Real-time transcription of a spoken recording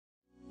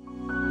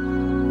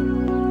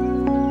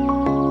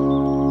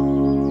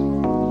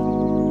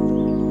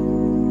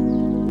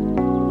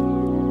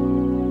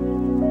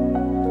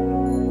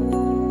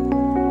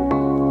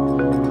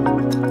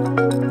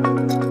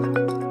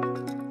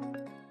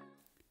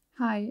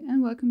Hi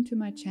and welcome to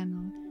my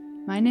channel.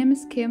 My name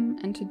is Kim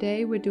and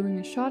today we're doing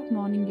a short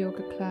morning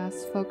yoga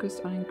class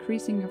focused on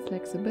increasing your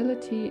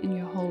flexibility in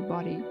your whole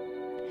body.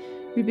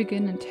 We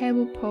begin in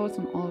table pose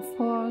on all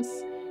fours,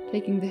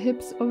 taking the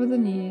hips over the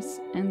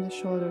knees and the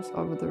shoulders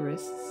over the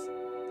wrists.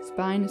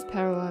 Spine is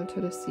parallel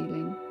to the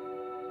ceiling.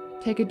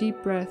 Take a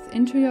deep breath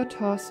into your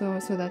torso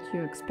so that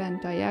you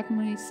expand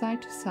diagonally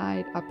side to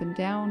side, up and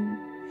down.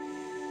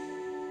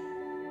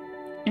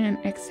 And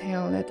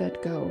exhale, let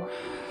that go.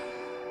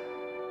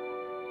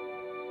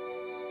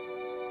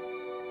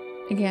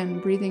 Again,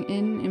 breathing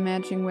in,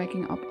 imagine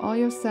waking up all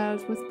your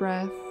cells with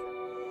breath.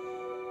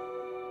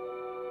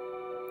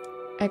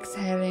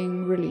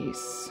 Exhaling,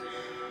 release.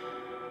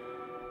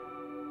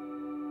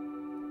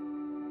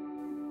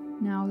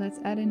 Now let's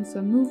add in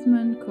some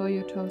movement. Curl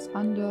your toes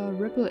under,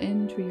 ripple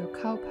into your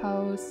cow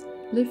pose,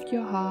 lift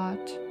your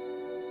heart.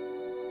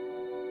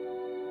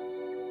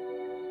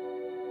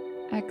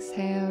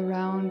 Exhale,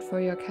 round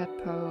for your cat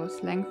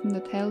pose. Lengthen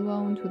the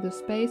tailbone to the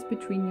space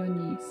between your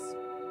knees.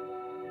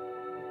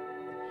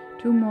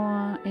 2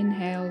 more.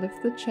 Inhale,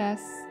 lift the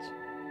chest.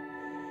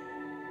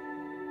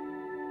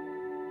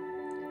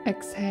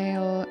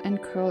 Exhale and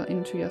curl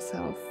into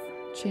yourself,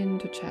 chin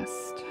to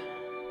chest.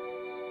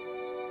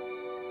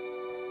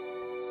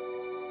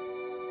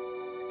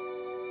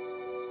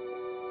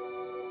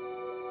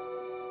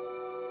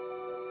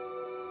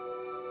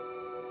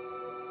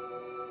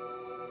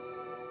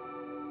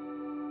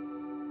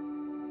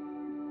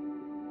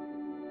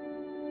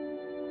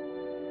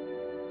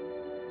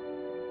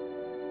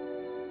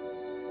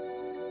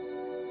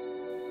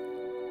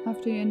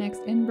 After your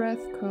next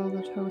in-breath, curl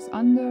the toes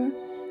under,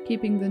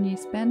 keeping the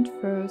knees bent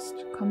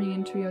first, coming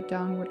into your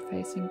downward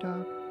facing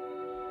dog.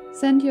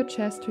 Send your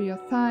chest to your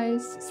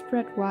thighs,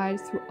 spread wide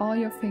through all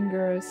your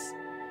fingers.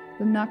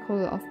 The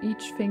knuckle of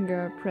each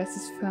finger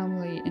presses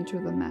firmly into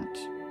the mat.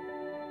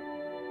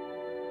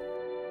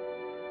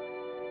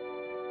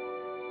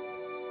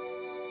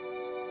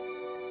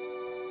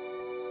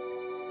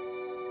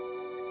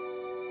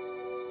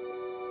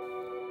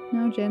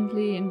 Now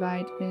gently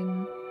invite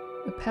in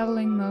a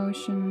pedaling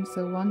motion,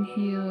 so one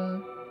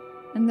heel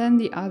and then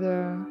the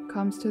other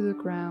comes to the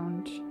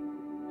ground,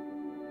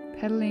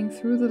 pedaling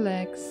through the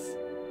legs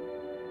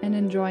and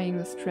enjoying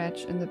the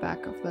stretch in the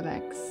back of the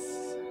legs.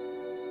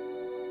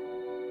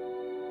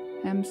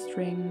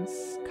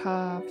 Hamstrings,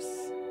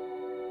 calves,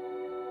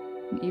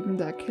 and even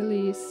the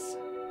Achilles.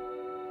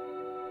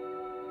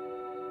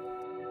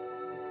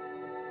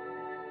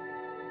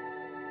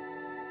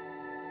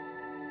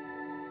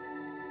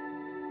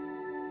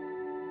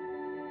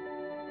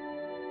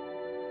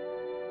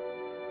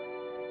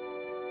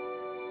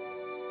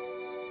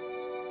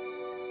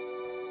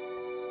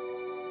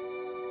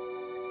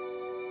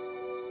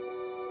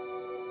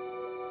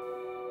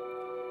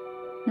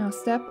 Now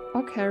step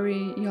or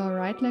carry your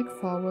right leg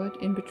forward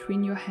in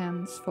between your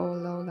hands for a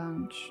low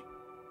lunge.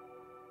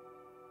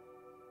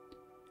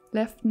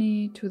 Left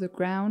knee to the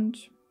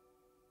ground.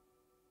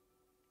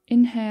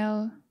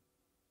 Inhale,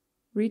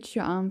 reach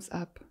your arms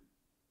up.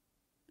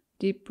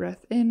 Deep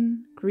breath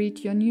in,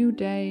 greet your new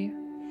day.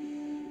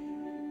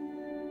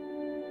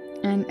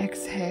 And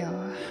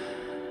exhale.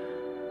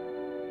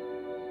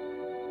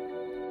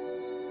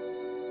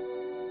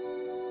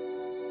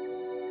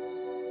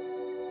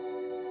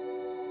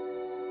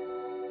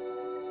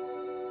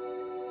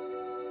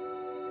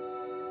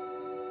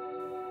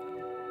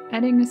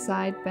 Adding a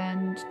side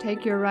bend,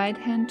 take your right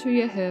hand to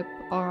your hip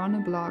or on a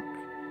block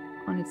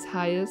on its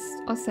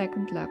highest or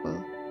second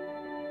level.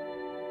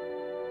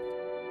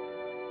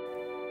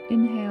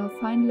 Inhale,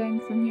 find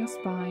length in your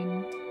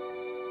spine.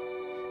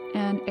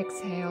 And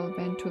exhale,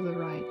 bend to the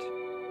right.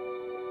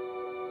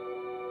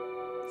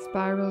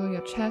 Spiral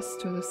your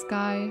chest to the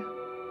sky.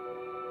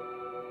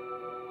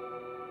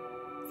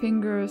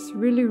 Fingers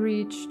really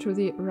reach to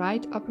the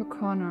right upper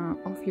corner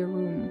of your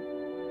room.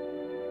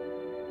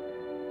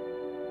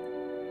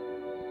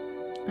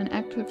 And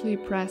actively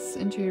press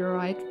into your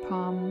right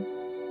palm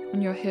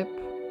on your hip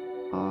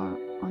or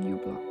on your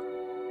block.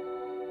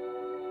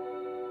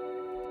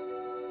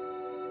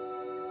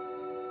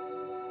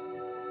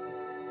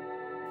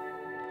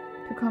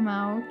 To come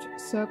out,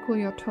 circle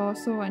your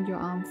torso and your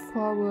arm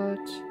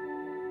forward.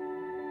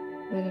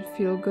 Let it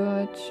feel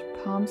good.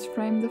 Palms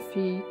frame the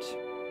feet.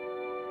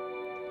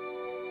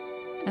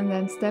 And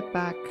then step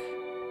back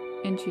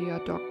into your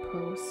dog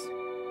pose.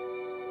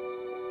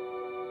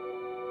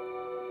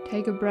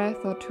 Take a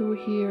breath or two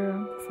here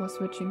before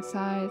switching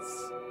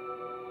sides,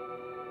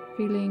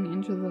 feeling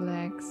into the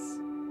legs.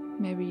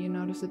 Maybe you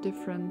notice a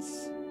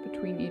difference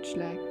between each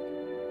leg.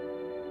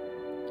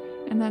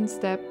 And then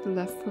step the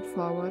left foot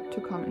forward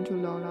to come into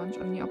low lunge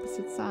on the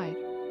opposite side.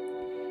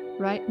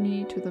 Right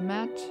knee to the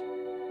mat.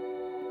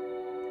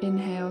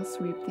 Inhale,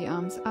 sweep the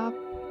arms up,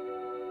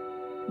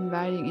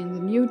 inviting in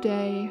the new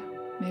day.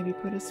 Maybe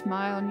put a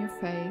smile on your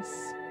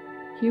face.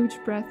 Huge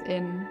breath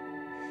in.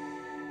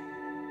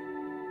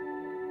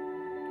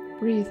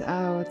 Breathe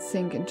out,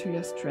 sink into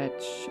your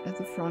stretch at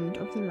the front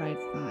of the right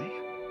thigh.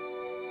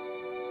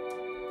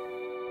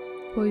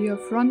 Pull your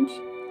front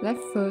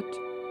left foot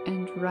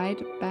and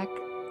right back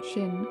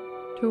shin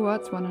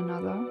towards one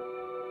another,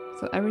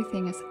 so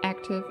everything is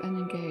active and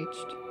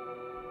engaged.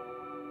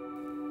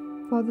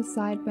 For the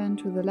side bend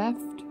to the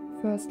left,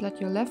 first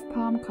let your left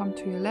palm come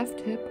to your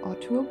left hip or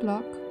to a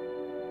block,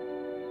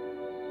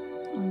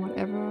 on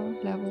whatever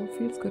level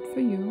feels good for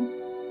you.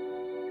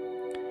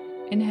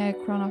 Inhale,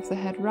 crown of the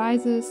head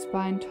rises,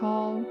 spine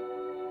tall.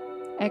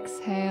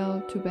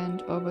 Exhale to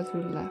bend over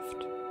through the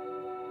left.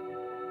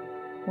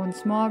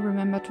 Once more,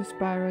 remember to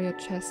spiral your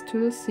chest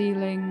to the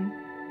ceiling,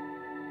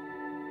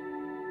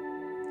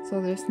 so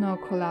there's no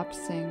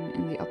collapsing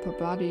in the upper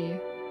body.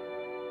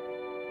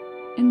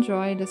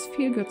 Enjoy this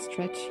feel-good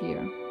stretch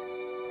here.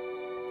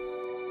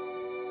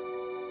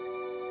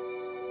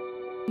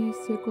 Please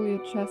circle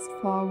your chest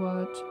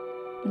forward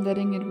and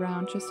letting it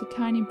round just a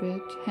tiny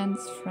bit.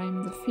 Hands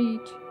frame the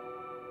feet.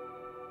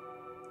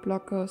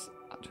 Block goes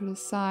to the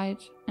side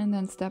and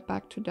then step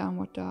back to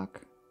downward dog.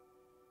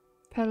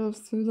 Pedal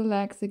through the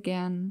legs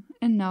again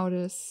and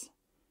notice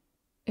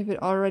if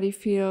it already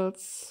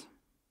feels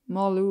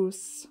more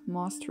loose,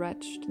 more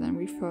stretched than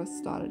we first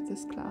started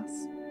this class.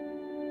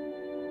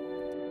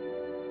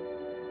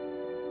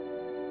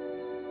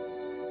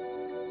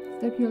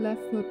 Step your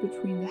left foot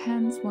between the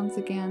hands once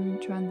again,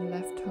 turn the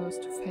left toes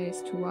to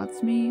face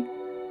towards me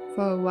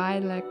for a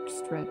wide-legged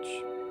stretch.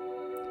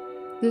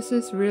 This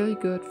is really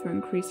good for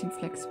increasing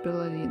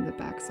flexibility in the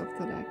backs of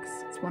the legs.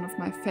 It's one of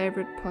my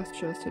favorite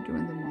postures to do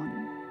in the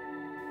morning.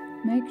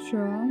 Make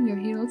sure your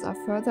heels are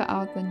further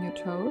out than your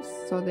toes,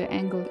 so they're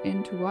angled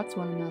in towards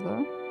one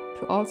another,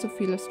 to also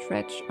feel a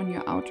stretch on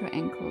your outer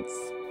ankles.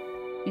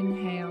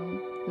 Inhale,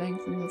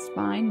 lengthen the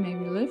spine,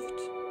 maybe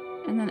lift,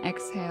 and then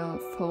exhale,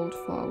 fold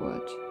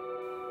forward.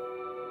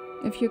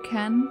 If you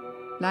can,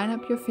 line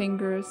up your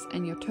fingers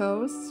and your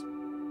toes.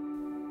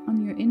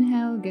 On your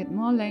inhale, get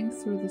more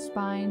length through the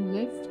spine,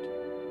 lift,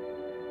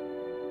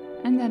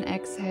 and then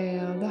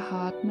exhale, the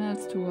heart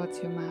melts towards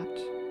your mat.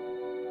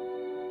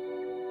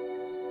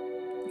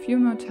 A few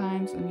more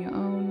times on your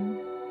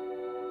own.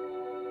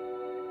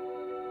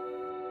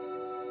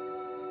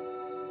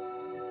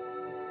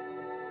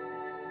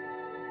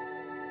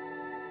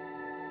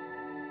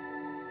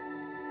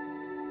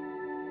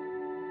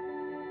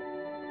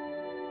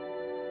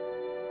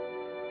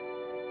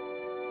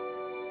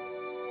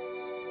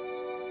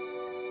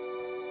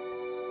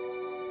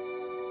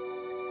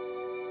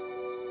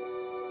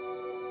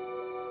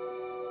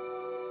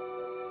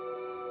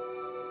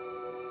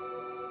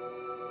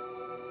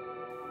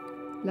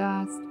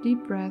 Last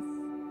deep breath.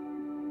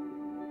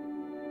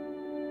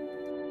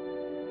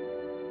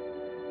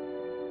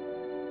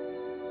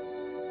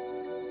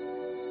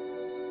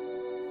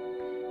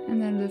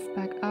 And then lift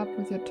back up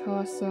with your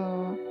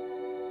torso,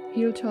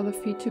 heel toe the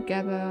feet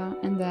together,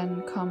 and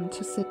then come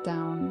to sit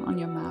down on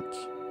your mat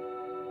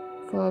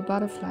for a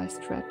butterfly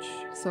stretch.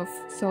 So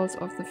soles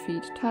of the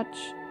feet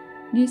touch,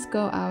 knees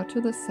go out to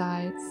the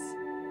sides.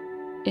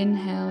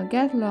 Inhale,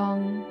 get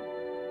long.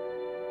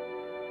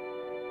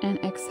 And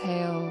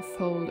exhale,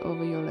 fold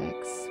over your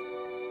legs.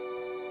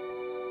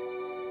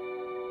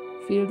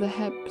 Feel the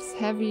hips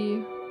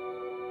heavy.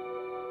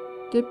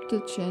 Dip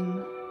the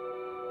chin.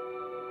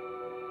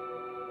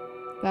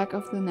 Back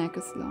of the neck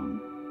is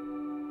long.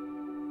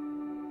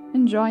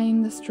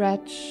 Enjoying the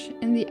stretch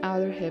in the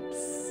outer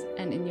hips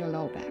and in your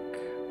low back.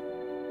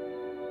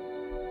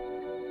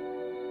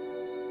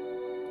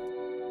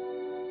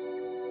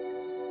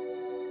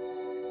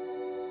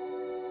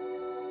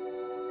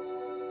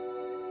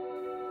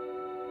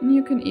 And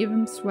you can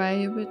even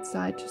sway a bit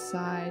side to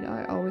side.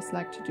 I always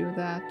like to do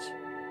that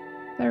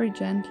very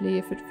gently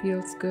if it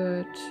feels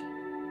good.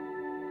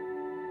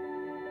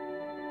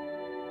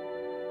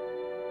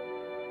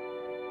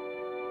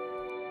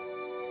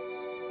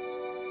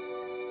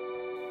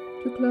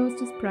 To close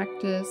this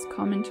practice,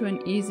 come into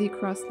an easy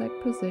cross-leg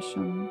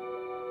position.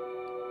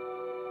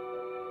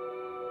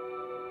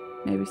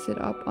 Maybe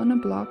sit up on a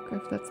block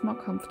if that's more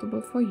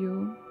comfortable for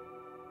you.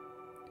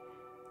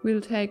 We'll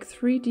take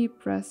 3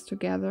 deep breaths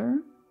together.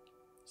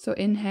 So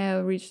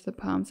inhale, reach the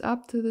palms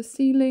up to the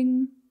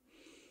ceiling.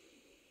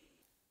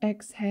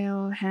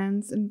 Exhale,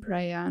 hands in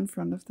prayer in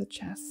front of the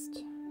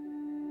chest.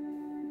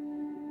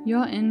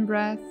 Your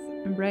in-breath,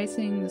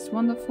 embracing this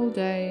wonderful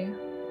day.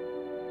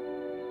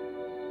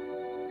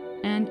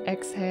 And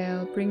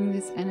exhale, bringing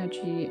this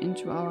energy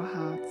into our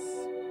hearts.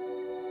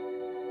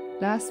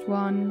 Last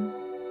one.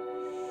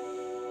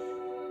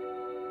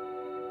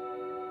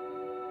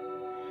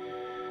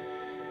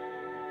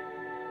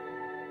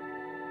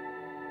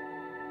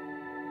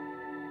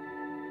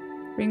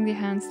 Bring the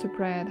hands to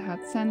prayer at heart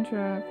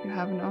center if you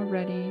haven't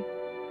already.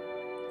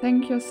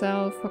 Thank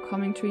yourself for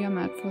coming to your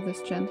mat for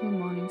this gentle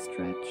morning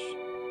stretch.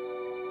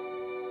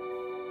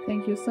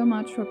 Thank you so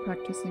much for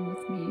practicing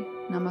with me.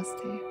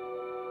 Namaste.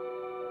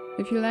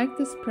 If you like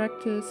this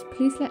practice,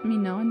 please let me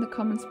know in the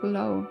comments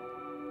below.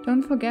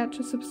 Don't forget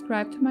to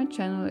subscribe to my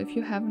channel if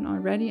you haven't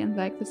already and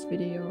like this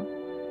video.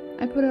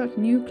 I put out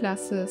new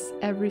classes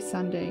every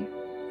Sunday.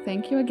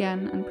 Thank you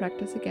again and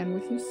practice again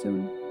with you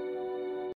soon.